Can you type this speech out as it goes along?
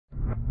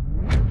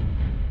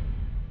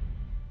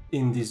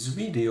In this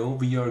video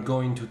we are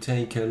going to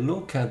take a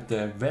look at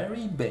the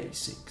very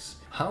basics.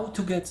 How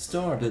to get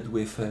started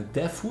with a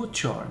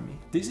Deathwatch army.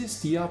 This is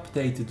the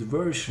updated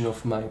version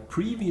of my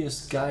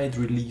previous guide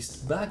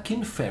released back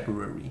in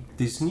February.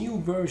 This new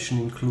version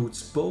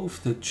includes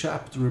both the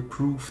chapter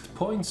approved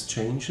points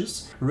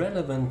changes,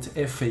 relevant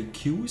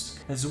FAQs,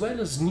 as well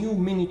as new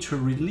miniature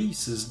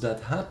releases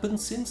that happened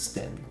since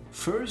then.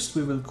 First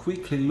we will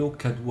quickly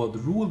look at what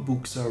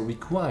rulebooks are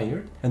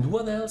required and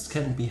what else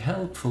can be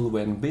helpful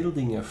when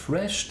building a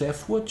fresh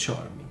Deathwatch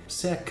army.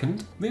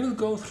 Second, we will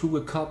go through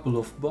a couple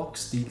of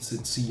box deals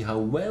and see how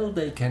well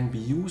they can be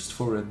used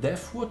for a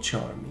Deathwatch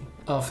army.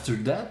 After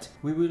that,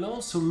 we will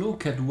also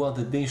look at what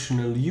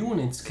additional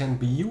units can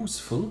be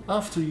useful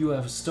after you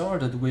have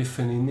started with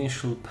an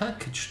initial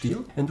package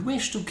deal and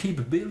wish to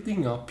keep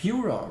building up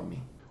your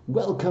army.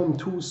 Welcome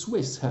to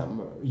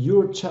SwissHammer,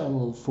 your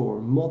channel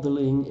for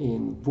modeling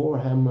in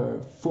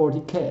Warhammer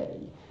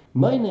 40k.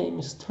 My name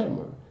is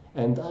Tammer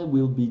and I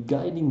will be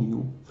guiding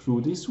you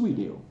through this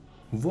video.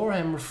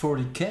 Warhammer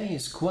 40k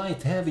is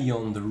quite heavy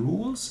on the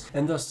rules,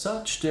 and as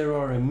such there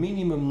are a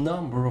minimum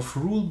number of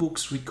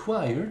rulebooks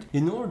required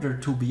in order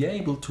to be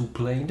able to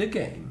play the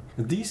game.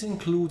 These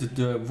include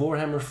the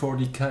Warhammer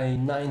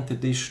 40k 9th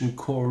edition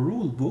core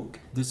rulebook,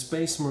 the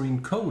Space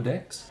Marine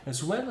codex,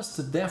 as well as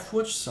the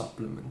Deathwatch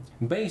supplement.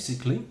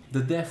 Basically,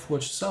 the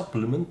Deathwatch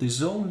supplement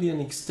is only an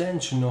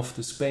extension of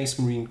the Space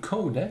Marine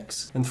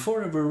codex, and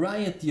for a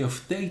variety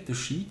of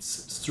datasheets,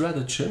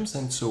 stratagems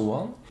and so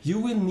on, you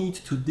will need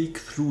to dig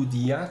through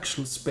the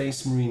actual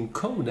Space Marine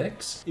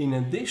codex in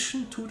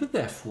addition to the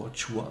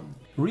Deathwatch one.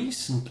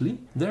 Recently,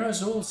 there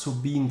has also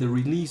been the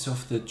release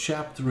of the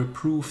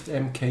chapter-approved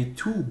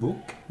MK2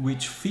 book,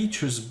 which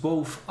features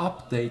both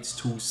updates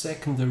to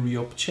secondary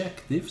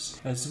objectives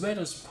as well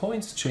as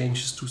points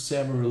changes to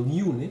several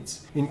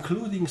units,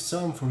 including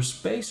some for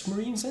Space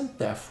Marines and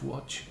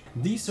Deathwatch.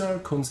 These are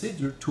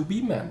considered to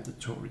be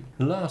mandatory.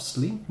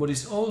 Lastly, what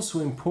is also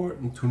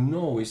important to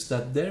know is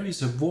that there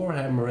is a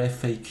Warhammer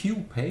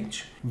FAQ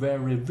page where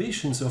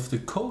revisions of the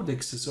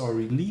codexes are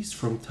released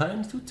from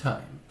time to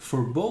time.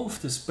 For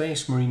both the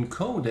Space Marine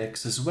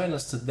Codex as well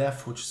as the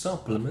Deathwatch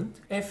supplement,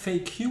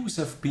 FAQs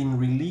have been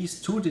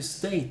released to the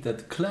state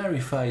that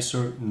clarify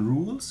certain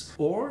rules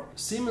or,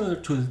 similar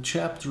to the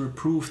chapter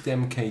approved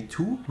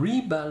MK2,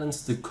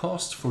 rebalance the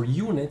cost for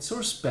units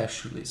or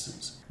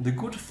specialisms. The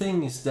good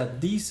thing is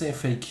that these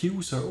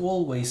FAQs are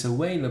always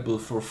available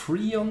for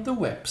free on the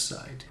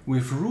website.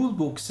 With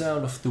rulebooks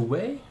out of the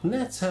way,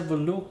 let's have a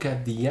look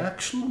at the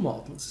actual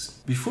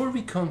models. Before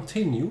we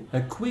continue, a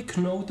quick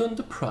note on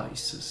the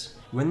prices.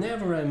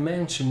 Whenever I'm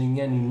mentioning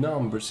any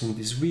numbers in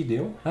this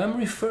video, I'm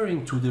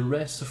referring to the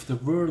rest of the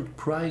world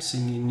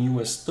pricing in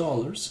US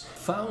dollars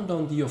found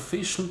on the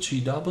official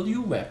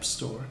GW web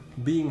store.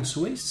 Being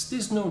Swiss,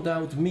 this no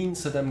doubt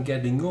means that I'm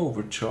getting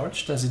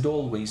overcharged, as it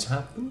always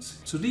happens,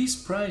 so these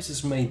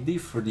prices may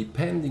differ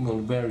depending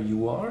on where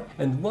you are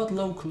and what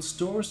local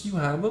stores you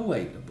have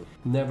available.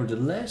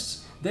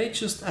 Nevertheless, they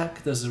just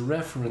act as a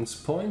reference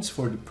points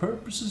for the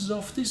purposes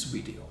of this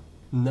video.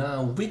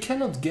 Now, we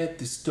cannot get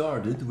this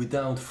started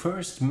without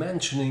first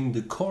mentioning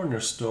the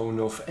cornerstone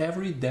of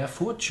every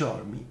Deathwatch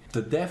army,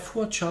 the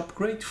Deathwatch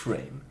upgrade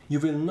frame. You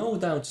will no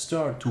doubt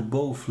start to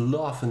both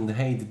love and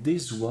hate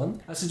this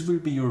one, as it will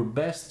be your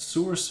best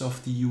source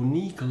of the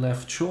unique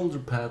left shoulder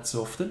pads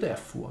of the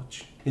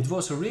Deathwatch. It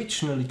was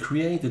originally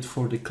created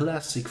for the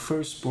classic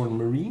Firstborn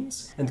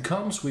Marines and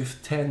comes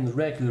with 10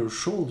 regular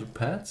shoulder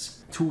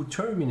pads, 2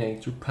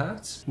 Terminator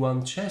pads,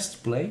 1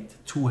 chest plate,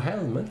 2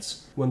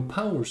 helmets, 1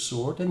 power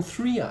sword and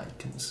 3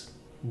 icons.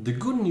 The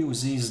good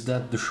news is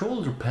that the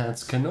shoulder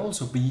pads can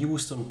also be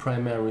used on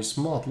Primaris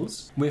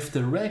models, with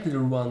the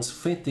regular ones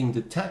fitting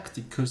the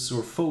Tacticus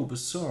or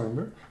Phobos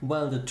armor,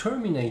 while the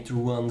Terminator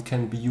one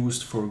can be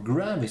used for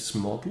Gravis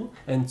model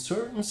and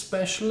certain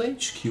special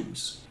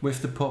HQs.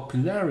 With the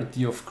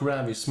popularity of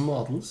Gravis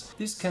models,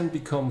 this can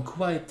become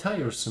quite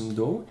tiresome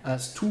though,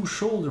 as 2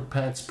 shoulder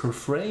pads per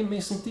frame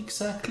isn't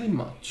exactly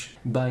much.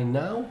 By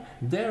now,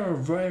 there are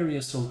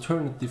various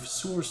alternative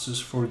sources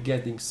for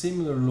getting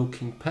similar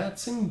looking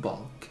pads in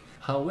bulk.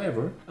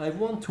 However, I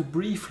want to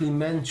briefly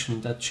mention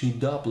that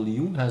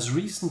GW has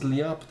recently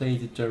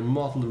updated their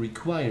model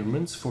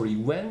requirements for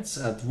events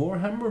at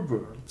Warhammer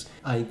World.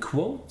 I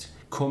quote,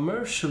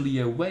 "Commercially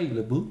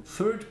available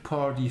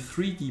third-party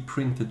 3D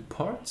printed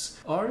parts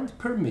aren't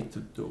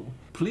permitted though.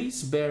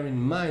 Please bear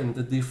in mind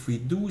that if we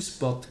do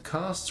spot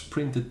cast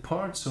printed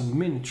parts on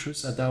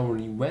miniatures at our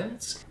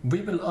events,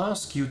 we will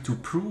ask you to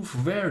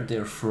prove where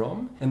they're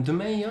from and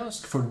may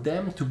ask for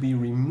them to be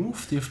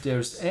removed if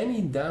there's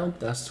any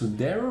doubt as to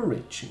their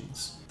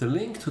origins." The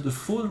link to the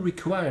full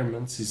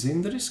requirements is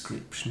in the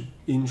description.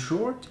 In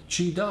short,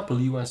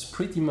 GW has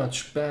pretty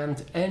much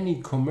banned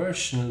any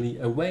commercially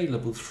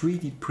available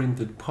 3D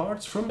printed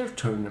parts from their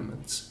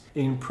tournaments.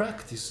 In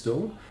practice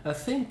though, I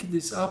think it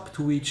is up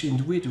to each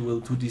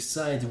individual to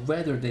decide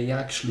whether they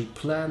actually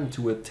plan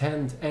to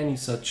attend any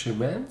such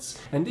events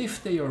and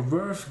if they are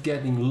worth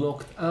getting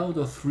locked out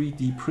of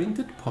 3D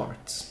printed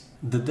parts.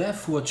 The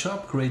Deathwatch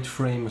upgrade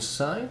frame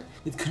aside,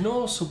 it can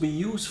also be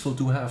useful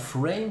to have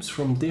frames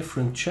from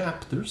different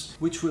chapters,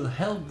 which will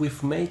help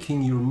with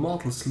making your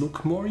models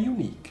look more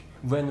unique.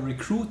 When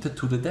recruited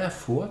to the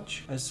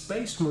Deathwatch, a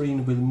Space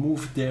Marine will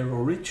move their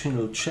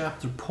original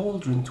chapter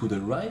pauldron to the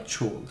right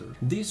shoulder.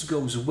 This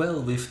goes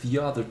well with the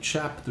other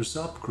chapters'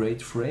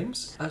 upgrade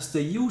frames, as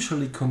they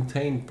usually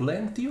contain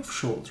plenty of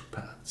shoulder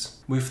pads.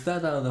 With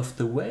that out of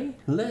the way,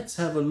 let's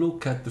have a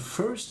look at the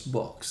first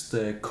box,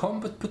 the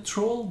Combat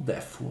Patrol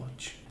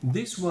Deathwatch.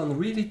 This one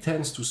really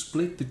tends to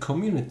split the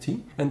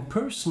community, and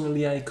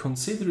personally I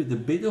consider it a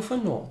bit of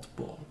an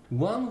oddball.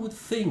 One would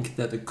think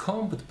that a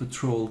combat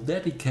patrol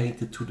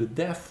dedicated to the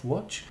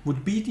Deathwatch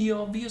would be the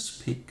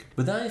obvious pick,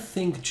 but I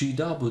think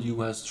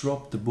GW has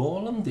dropped the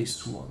ball on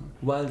this one.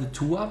 While the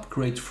two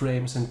upgrade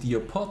frames and the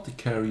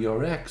apothecary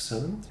are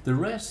excellent, the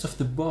rest of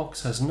the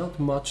box has not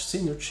much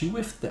synergy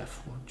with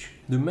Deathwatch.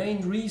 The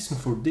main reason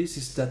for this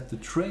is that the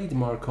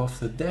trademark of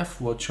the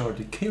Deathwatch are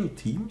the kill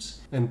teams,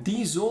 and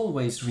these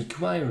always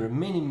require a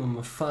minimum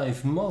of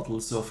 5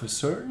 models of a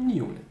certain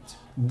unit.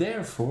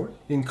 Therefore,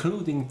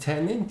 including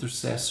 10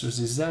 intercessors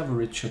is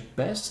average at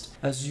best,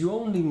 as you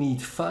only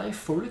need 5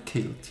 for a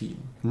kill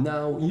team.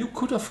 Now, you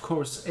could of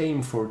course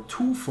aim for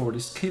 2 for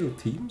these kill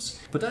teams,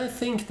 but I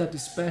think that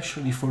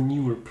especially for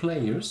newer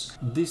players,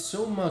 this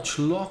so much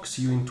locks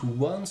you into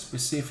one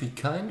specific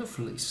kind of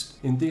list.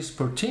 In this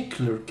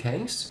particular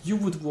case, you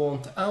would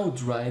want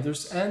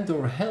Outriders and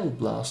or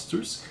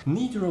Hellblasters,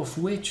 neither of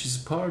which is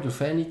part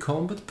of any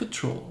combat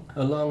patrol.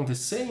 Along the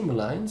same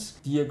lines,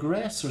 the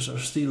aggressors are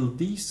still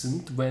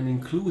decent when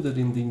included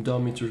in the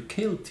Indomitor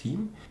kill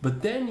team,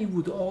 but then you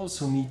would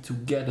also need to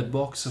get a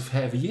box of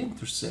heavy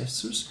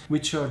intercessors,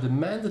 which are the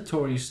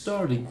mandatory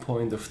starting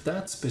point of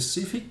that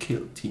specific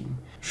kill team.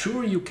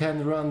 Sure, you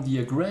can run the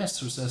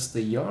aggressors as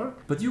they are,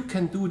 but you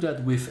can do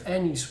that with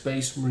any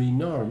Space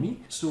Marine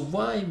army, so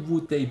why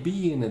would they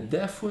be in a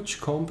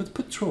Deathwatch combat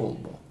patrol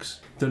box?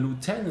 The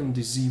Lieutenant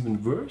is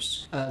even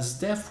worse,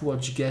 as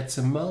Deathwatch gets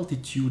a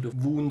multitude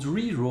of wound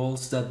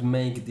rerolls that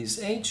make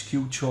this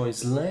HQ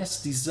choice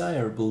less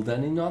desirable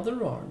than in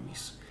other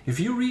armies. If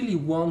you really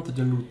wanted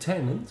a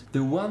Lieutenant,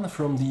 the one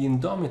from the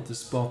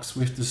Indomitus box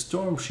with the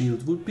Storm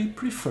Shield would be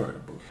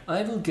preferable.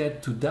 I will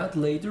get to that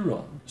later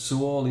on.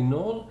 So all in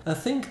all, I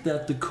think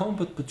that the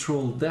Combat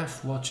Patrol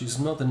Deathwatch is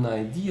not an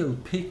ideal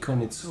pick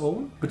on its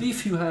own, but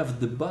if you have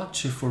the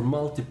budget for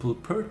multiple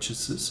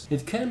purchases,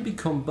 it can be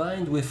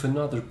combined with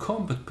another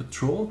Combat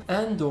Patrol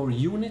and or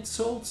unit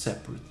sold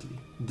separately.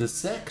 The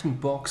second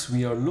box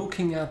we are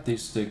looking at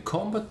is the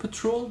Combat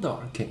Patrol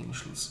Dark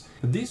Angels.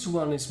 This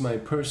one is my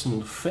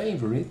personal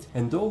favorite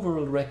and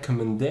overall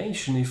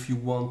recommendation if you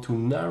want to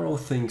narrow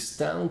things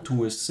down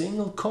to a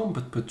single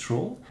combat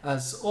patrol,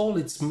 as all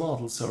its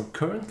models are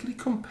currently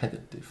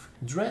competitive.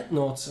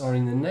 Dreadnoughts are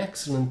in an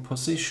excellent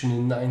position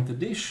in 9th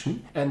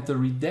edition, and the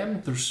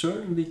Redemptor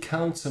certainly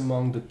counts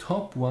among the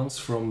top ones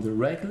from the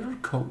regular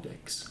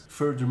codex.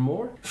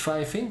 Furthermore,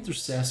 5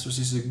 intercessors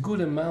is a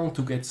good amount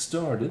to get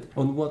started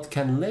on what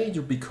can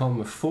later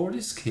become a 40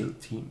 skill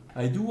team.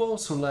 I do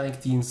also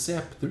like the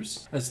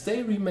Inceptors, as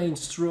they remain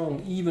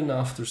strong even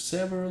after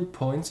several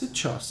points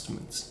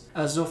adjustments.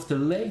 As of the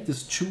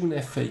latest June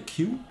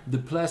FAQ, the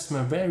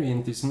Plasma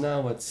variant is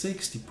now at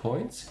 60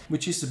 points,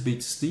 which is a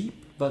bit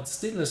steep, but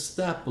still a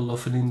staple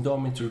of an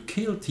Indomitor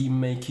kill team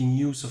making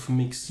use of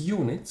mixed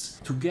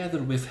units,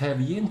 together with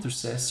heavy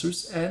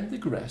intercessors and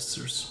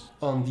aggressors.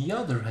 On the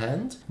other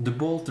hand, the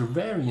Bolter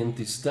variant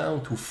is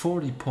down to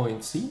 40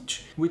 points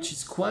each, which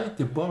is quite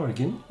a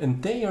bargain,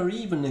 and they are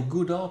even a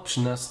good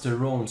option as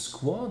their own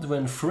squad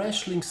when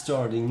freshly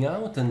starting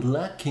out and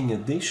lacking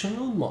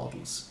additional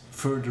models.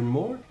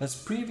 Furthermore, as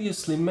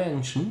previously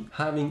mentioned,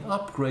 having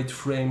upgrade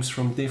frames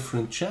from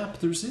different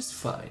chapters is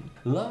fine.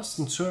 Last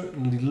and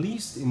certainly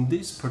least in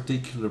this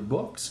particular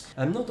box,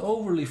 I'm not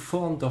overly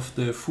fond of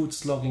the Foot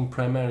Slogging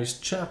Primaris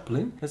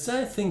Chaplain, as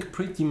I think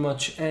pretty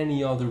much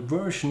any other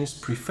version is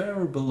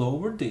preferable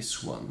over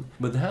this one.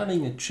 But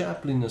having a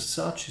Chaplain as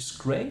such is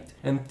great,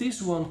 and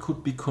this one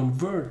could be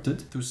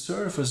converted to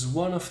serve as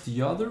one of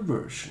the other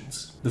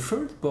versions. The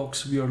third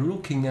box we are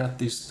looking at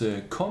is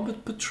the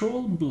Combat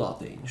Patrol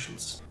Blood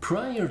Angels.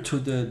 Prior to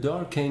the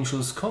Dark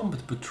Angels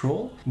Combat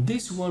Patrol,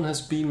 this one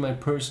has been my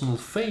personal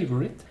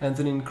favorite and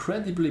an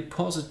incredibly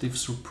positive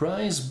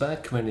surprise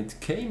back when it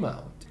came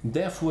out.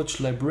 Deathwatch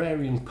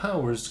Librarian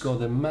powers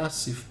got a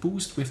massive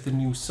boost with the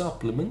new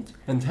supplement,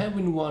 and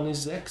having one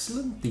is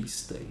excellent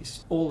these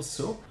days.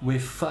 Also,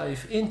 with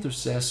 5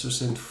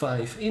 intercessors and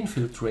 5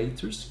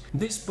 infiltrators,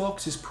 this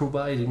box is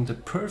providing the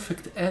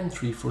perfect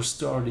entry for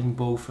starting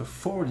both a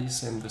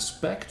Fortis and a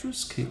Spectre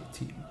skill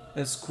team.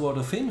 A squad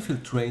of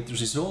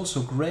infiltrators is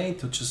also great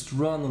to just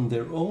run on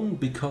their own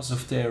because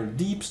of their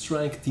deep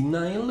strike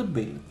denial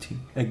ability.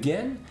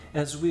 Again,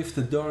 as with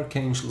the Dark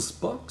Angels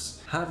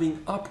box,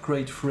 having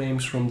upgrade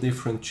frames from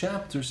different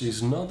chapters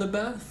is not a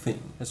bad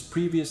thing. As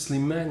previously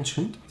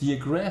mentioned, the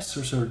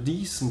aggressors are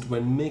decent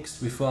when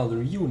mixed with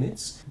other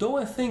units, though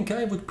I think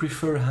I would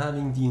prefer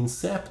having the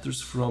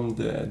Inceptors from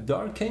the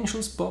Dark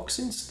Angels box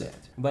instead.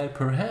 While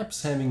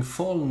perhaps having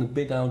fallen a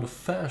bit out of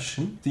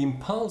fashion, the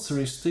Impulsor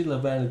is still a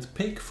valid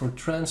pick for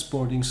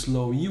transporting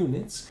slow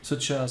units,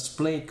 such as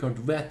Blade Guard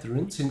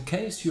veterans, in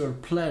case you are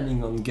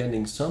planning on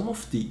getting some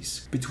of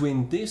these.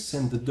 Between this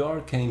and the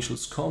Dark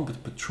Angels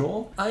Combat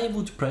Patrol, I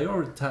would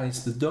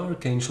prioritize the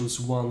Dark Angels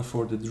one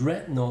for the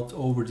Dreadnought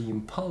over the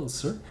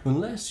Impulsor,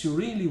 unless you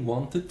really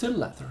wanted the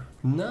latter.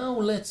 Now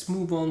let's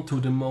move on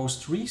to the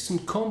most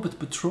recent Combat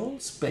Patrol,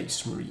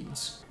 Space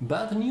Marines.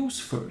 Bad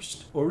news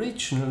first.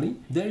 Originally,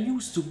 there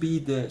used to be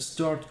the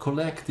Start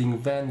Collecting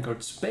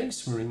Vanguard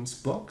Space Marines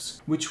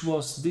box, which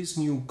was this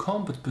new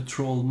Combat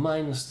Patrol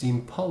minus the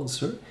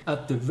Impulsor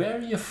at the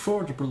very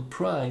affordable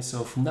price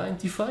of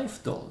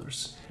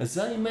 $95. As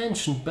I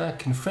mentioned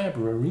back in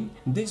February,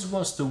 this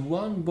was the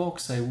one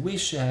box I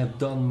wish I had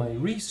done my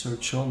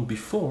research on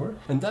before,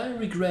 and I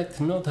regret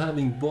not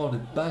having bought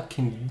it back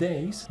in the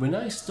days when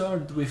I started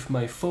with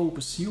my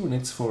Phobos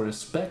units for a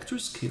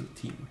Spectre's kill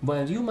team.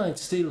 While you might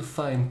still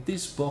find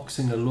this box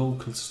in a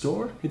local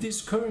store, it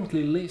is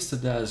currently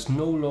listed as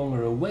no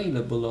longer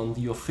available on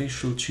the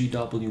official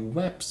GW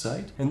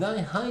website, and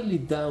I highly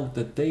doubt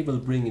that they will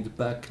bring it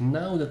back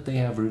now that they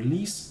have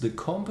released the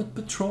Combat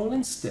Patrol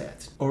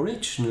instead.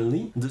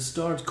 Originally, the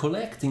Start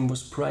Collecting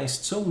was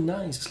priced so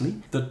nicely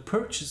that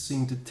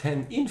purchasing the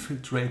 10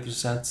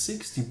 infiltrators at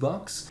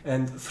 $60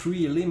 and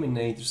 3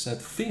 eliminators at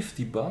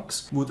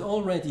 $50 would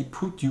already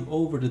put you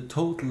over the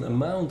total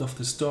amount of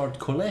the Start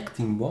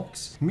Collecting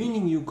box,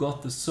 meaning you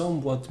got the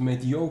somewhat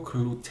mediocre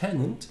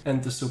Lieutenant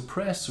and the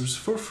suppressors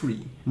for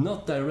free.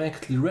 Not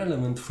directly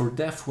relevant for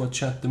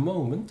Deathwatch at the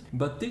moment,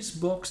 but this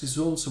box is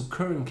also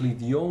currently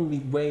the only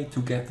way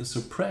to get the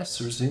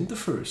suppressors in the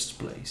first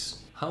place.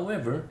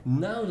 However,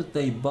 now that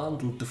they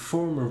bundled the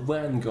former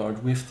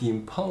Vanguard with the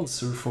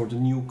Impulsor for the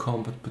new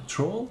Combat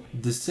Patrol,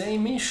 the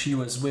same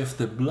issue as with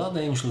the Blood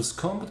Angels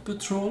Combat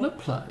Patrol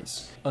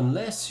applies.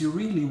 Unless you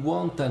really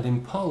want that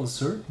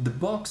Impulsor, the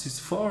box is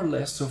far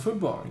less of a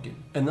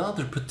bargain.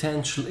 Another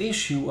potential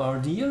issue are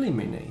the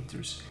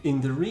Eliminators.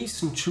 In the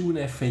recent June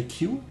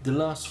FAQ, the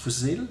Las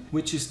Fusil,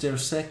 which is their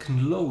second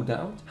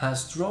loadout,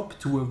 has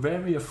dropped to a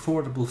very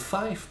affordable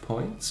 5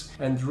 points,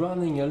 and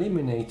running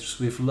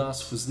Eliminators with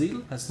Las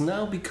Fusil has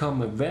now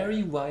become a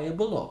very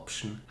viable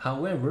option.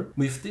 However,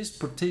 with this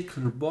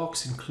particular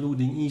box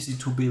including easy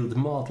to build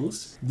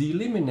models, the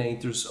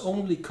Eliminators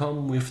only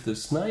come with the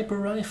sniper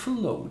rifle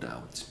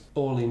loadout.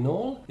 All in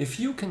all,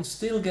 if you can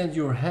still get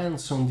your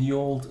hands on the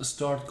old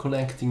Start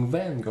Collecting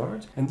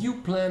Vanguard and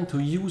you plan to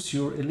use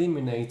your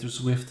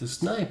Eliminators with the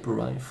sniper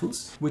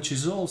rifles, which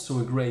is also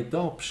a great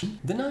option,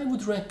 then I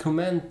would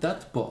recommend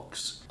that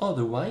box.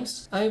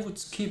 Otherwise, I would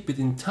skip it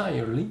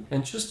entirely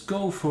and just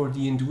go for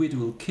the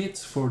individual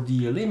kits for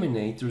the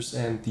Eliminators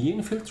and the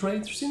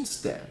Infiltrators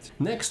instead.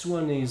 Next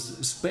one is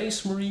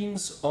Space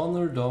Marines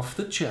Honored of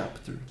the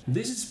Chapter.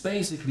 This is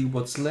basically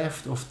what's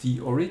left of the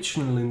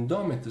original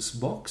Indomitus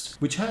box,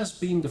 which has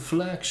been the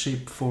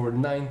flagship for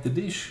 9th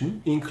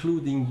edition,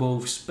 including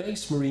both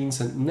Space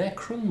Marines and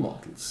Necron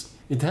models.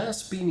 It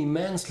has been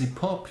immensely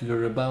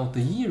popular about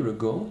a year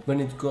ago when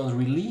it got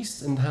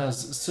released and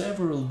has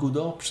several good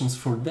options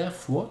for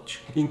Deathwatch,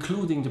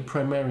 including the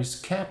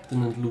Primaris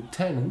Captain and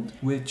Lieutenant,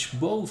 which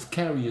both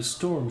carry a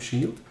Storm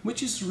Shield,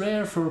 which is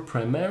rare for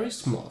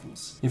Primaris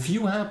models. If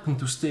you happen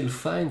to still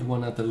find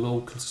one at a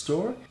local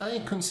store, I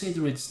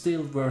consider it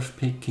still worth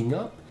picking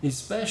up,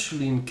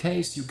 especially in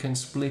case you can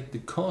split the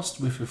cost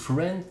with a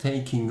friend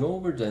taking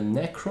over the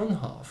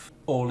Necron half.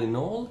 All in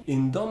all,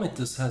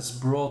 Indomitus has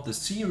brought a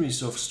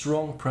series of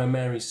strong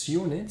Primaris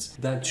units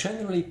that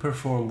generally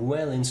perform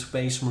well in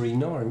Space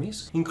Marine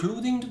armies,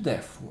 including the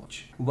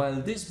Deathwatch.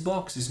 While this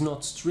box is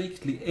not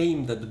strictly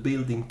aimed at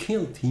building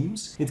kill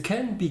teams, it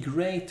can be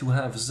great to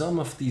have some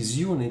of these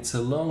units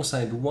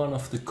alongside one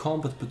of the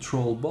Combat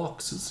Patrol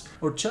boxes,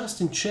 or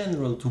just in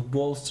general to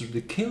bolster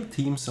the kill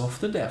teams of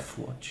the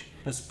Deathwatch.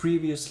 As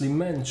previously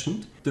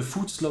mentioned, the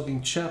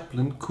Foot-Slogging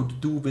Chaplain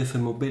could do with a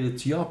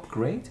mobility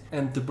upgrade,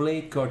 and the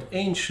Blade Guard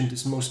Ancient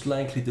is most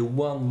likely the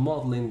one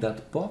model in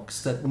that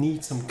box that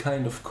needs some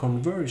kind of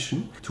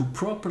conversion to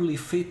properly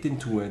fit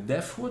into a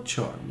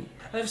Deathwatch army.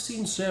 I've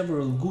seen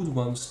several good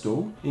ones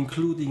though,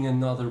 including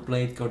another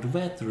Blade Guard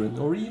veteran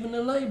or even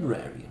a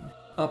librarian.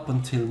 Up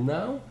until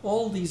now,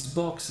 all these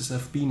boxes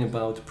have been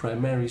about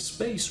primary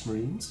Space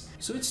Marines,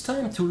 so it's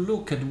time to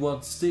look at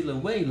what's still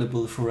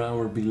available for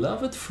our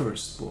beloved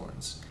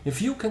firstborns. If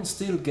you can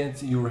still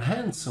get your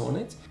hands on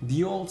it,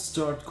 the old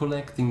Start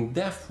Collecting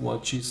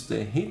Deathwatch is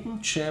the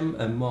hidden gem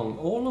among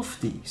all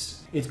of these.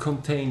 It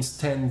contains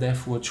 10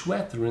 Deathwatch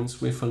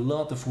veterans with a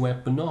lot of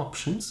weapon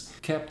options,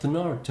 Captain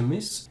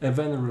Artemis, a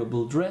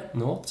venerable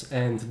dreadnought,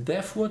 and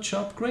Deathwatch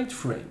upgrade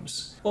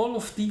frames. All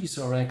of these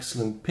are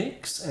excellent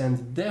picks,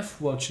 and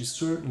Deathwatch is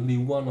certainly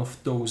one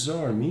of those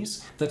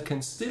armies that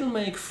can still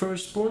make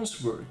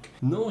firstborns work.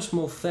 No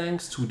small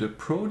thanks to the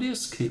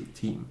Proteus kill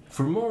team.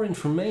 For more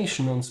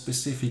information on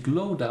specific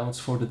loadouts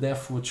for the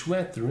Deathwatch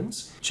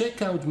veterans,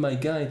 check out my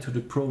guide to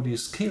the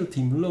Proteus kill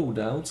team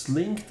loadouts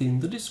linked in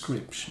the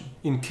description.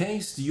 In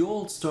case the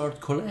old Start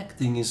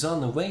Collecting is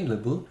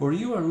unavailable or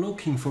you are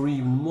looking for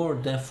even more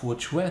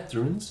Deathwatch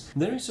veterans,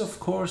 there is of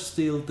course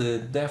still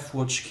the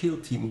Deathwatch kill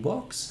team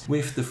box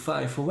with the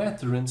 5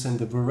 veterans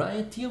and a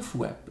variety of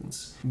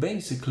weapons.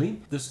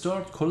 Basically, the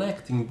Start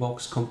Collecting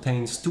box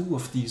contains 2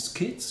 of these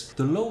kits,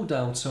 the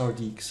loadouts are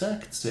the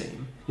exact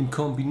same. In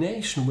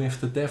combination with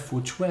the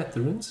Deathwatch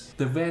veterans,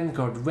 the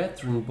Vanguard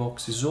veteran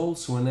box is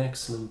also an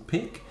excellent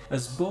pick,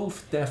 as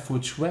both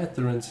Deathwatch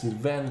veterans and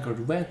Vanguard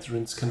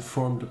veterans can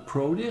form the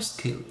Proteus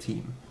kill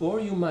team. Or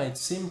you might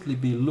simply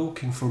be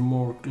looking for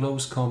more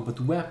close combat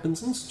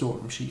weapons and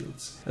storm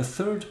shields. A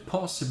third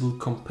possible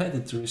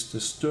competitor is the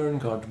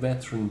Sternguard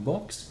veteran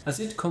box, as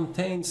it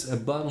contains a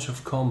bunch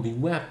of combi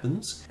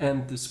weapons,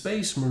 and the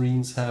Space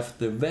Marines have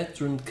the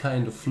veteran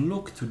kind of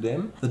look to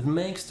them that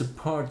makes the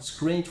parts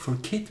great for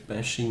kit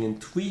bashing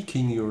and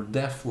tweaking your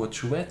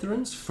Deathwatch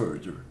veterans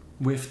further.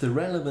 With the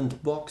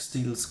relevant box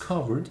deals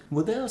covered,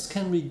 what else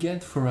can we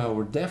get for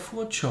our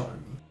Deathwatch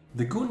army?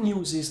 The good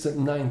news is that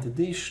 9th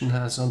edition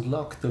has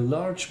unlocked a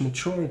large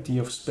majority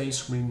of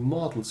Space Marine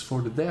models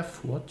for the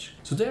Deathwatch,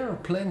 so there are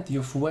plenty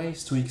of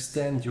ways to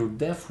extend your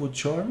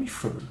Deathwatch army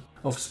further.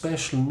 Of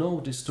special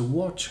note is the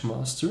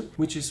Watchmaster,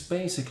 which is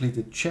basically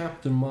the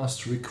Chapter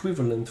Master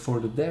equivalent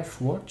for the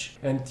Deathwatch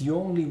and the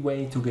only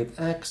way to get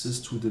access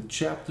to the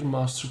Chapter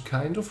Master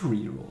kind of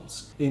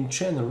rerolls. In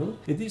general,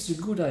 it is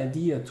a good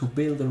idea to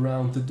build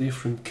around the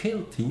different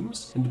kill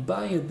teams and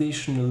buy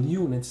additional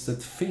units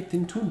that fit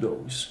into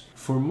those.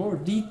 For more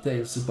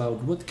details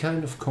about what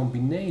kind of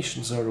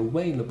combinations are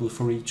available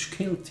for each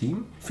kill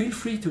team, feel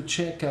free to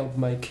check out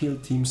my kill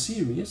team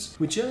series,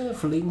 which I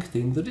have linked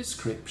in the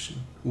description.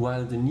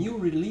 While the new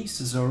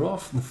releases are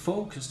often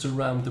focused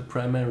around the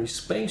primary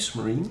Space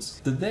Marines,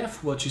 the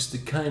Deathwatch is the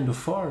kind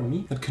of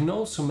army that can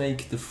also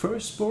make the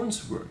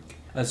firstborns work.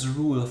 As a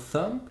rule of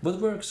thumb, what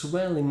works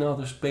well in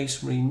other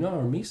Space Marine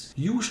armies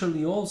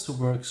usually also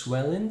works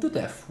well in the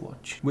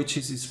Deathwatch, which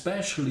is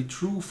especially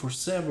true for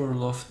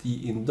several of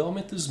the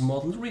Indomitus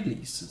model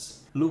releases.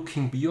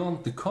 Looking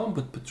beyond the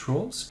combat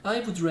patrols, I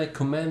would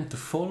recommend the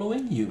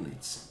following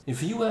units.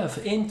 If you have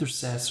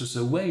intercessors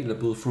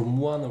available from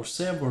one or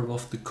several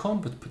of the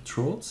combat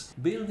patrols,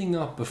 building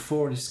up a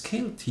Fortis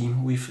kill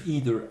team with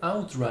either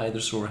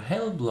Outriders or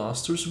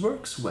Hellblasters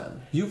works well.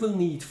 You will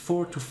need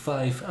 4 to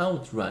 5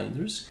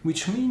 Outriders,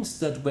 which means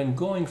that when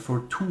going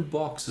for 2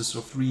 boxes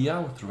of 3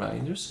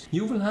 Outriders,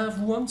 you will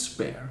have 1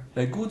 spare.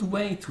 A good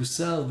way to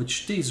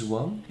salvage this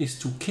one is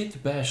to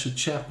kit bash a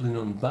chaplain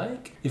on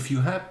bike if you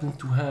happen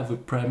to have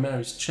a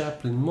Primaris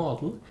Chaplain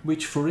model,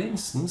 which for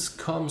instance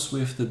comes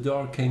with the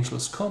Dark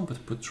Angels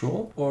Combat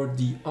Patrol or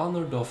the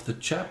Honored of the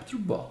Chapter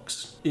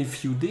box.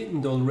 If you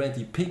didn't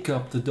already pick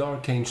up the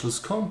Dark Angels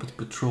Combat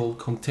Patrol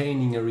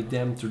containing a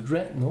Redemptor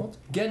Dreadnought,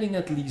 getting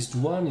at least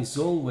one is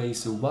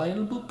always a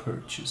viable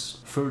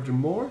purchase.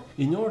 Furthermore,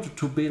 in order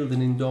to build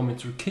an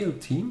Indomitor kill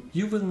team,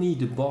 you will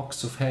need a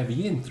box of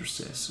heavy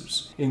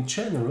intercessors. In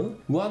general,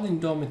 1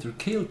 Indomitor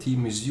kill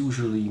team is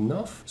usually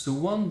enough, so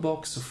 1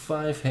 box of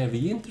 5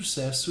 heavy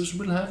intercessors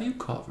will have you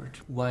covered.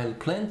 While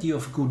plenty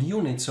of good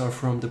units are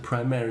from the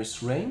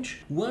Primaris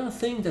range, one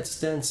thing that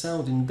stands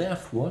out in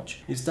Deathwatch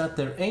is that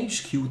their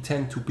HQ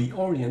tend to be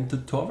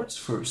oriented towards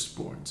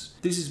firstborns.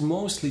 This is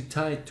mostly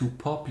tied to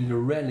popular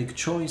relic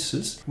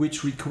choices,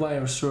 which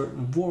require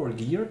certain war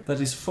gear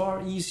that is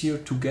far easier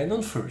to get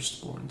on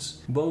firstborns.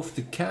 Both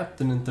the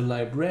Captain and the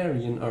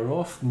Librarian are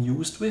often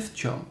used with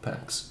jump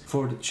packs.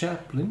 For the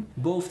Chaplain,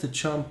 both the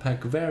jump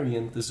pack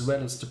variant as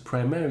well as the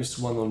Primaris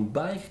one on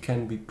bike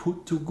can be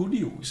put to good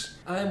use.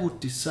 I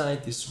would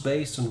decide this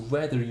based on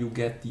whether you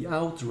get the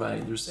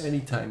Outriders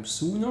anytime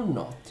soon or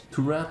not.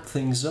 To wrap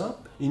things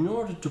up, in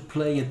order to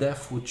play a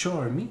Deathwatch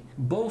army,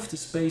 both the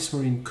Space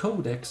Marine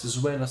Codex as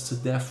well as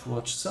the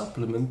Deathwatch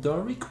supplement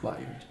are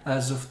required.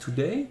 As of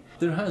today,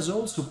 there has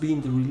also been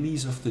the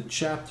release of the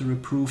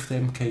chapter-approved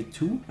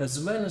MK2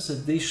 as well as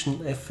additional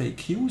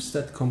FAQs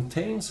that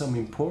contain some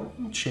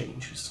important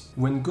changes.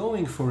 When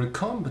going for a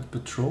combat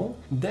patrol,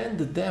 then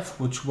the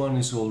Deathwatch one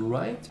is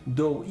alright,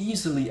 though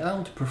easily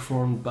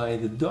outperformed by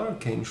the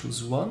Dark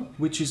Angels one,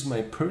 which is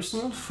my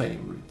personal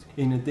favorite.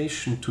 In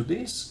addition to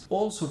this,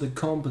 also the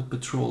combat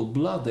patrol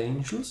Blood Blood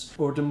Angels,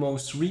 or the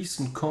most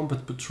recent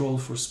Combat Patrol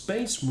for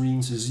Space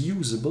Marines is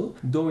usable,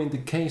 though in the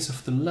case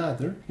of the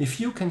latter, if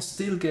you can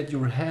still get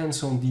your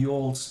hands on the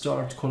old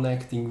Start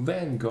Collecting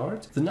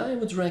Vanguard, then I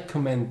would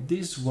recommend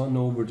this one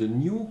over the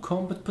new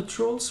Combat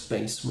Patrol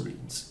Space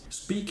Marines.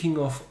 Speaking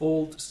of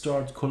old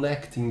Start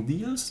Collecting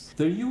deals,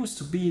 there used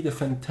to be the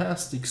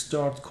fantastic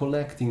Start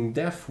Collecting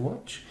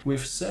Deathwatch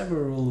with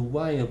several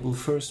viable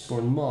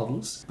firstborn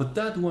models, but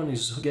that one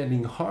is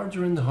getting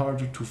harder and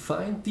harder to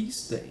find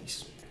these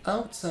days.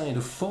 Outside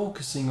of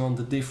focusing on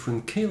the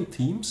different kill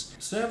teams,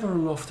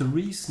 several of the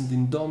recent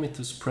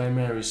Indomitus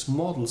Primaris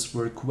models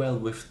work well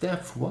with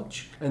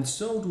Deathwatch, and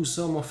so do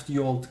some of the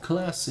old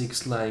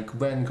classics like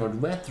Vanguard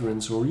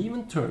Veterans or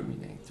even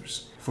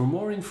Terminators. For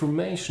more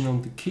information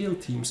on the kill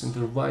teams and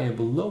their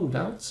viable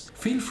loadouts,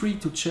 feel free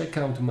to check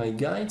out my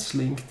guides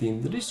linked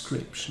in the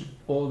description.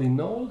 All in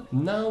all,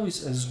 now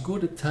is as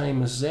good a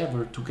time as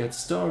ever to get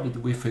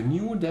started with a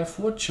new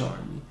Deathwatch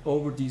army.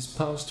 Over these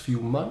past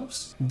few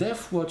months,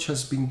 Deathwatch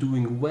has been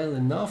doing well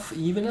enough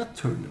even at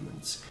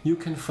tournaments. You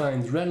can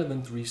find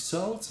relevant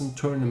results and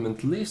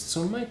tournament lists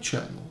on my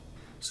channel.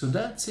 So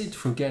that's it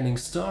for getting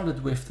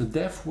started with the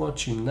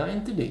Deathwatch in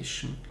 9th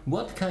edition.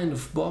 What kind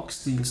of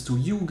box deals do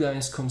you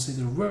guys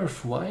consider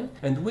worthwhile,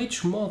 and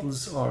which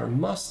models are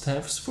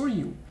must-haves for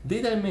you?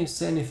 Did I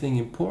miss anything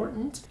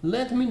important?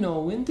 Let me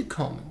know in the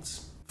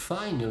comments.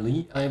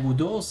 Finally, I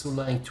would also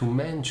like to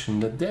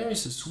mention that there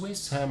is a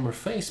SwissHammer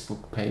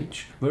Facebook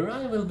page where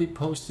I will be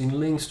posting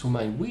links to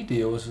my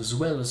videos as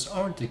well as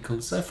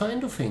articles I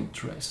find of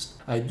interest.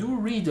 I do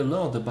read a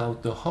lot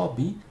about the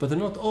hobby, but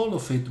not all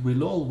of it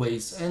will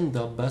always end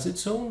up as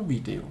its own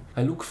video.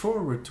 I look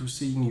forward to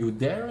seeing you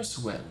there as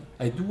well.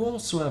 I do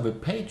also have a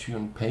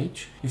Patreon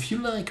page. If you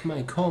like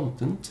my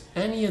content,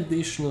 any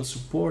additional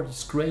support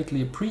is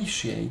greatly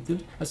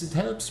appreciated as it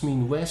helps me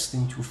invest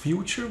into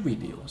future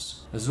videos.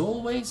 As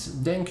always,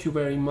 thank you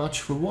very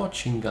much for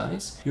watching,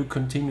 guys. Your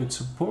continued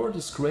support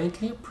is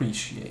greatly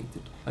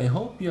appreciated. I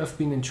hope you have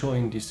been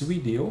enjoying this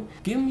video.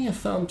 Give me a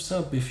thumbs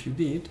up if you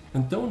did,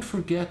 and don't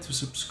forget to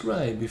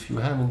subscribe if you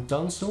haven't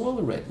done so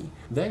already.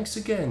 Thanks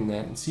again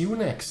and see you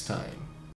next time.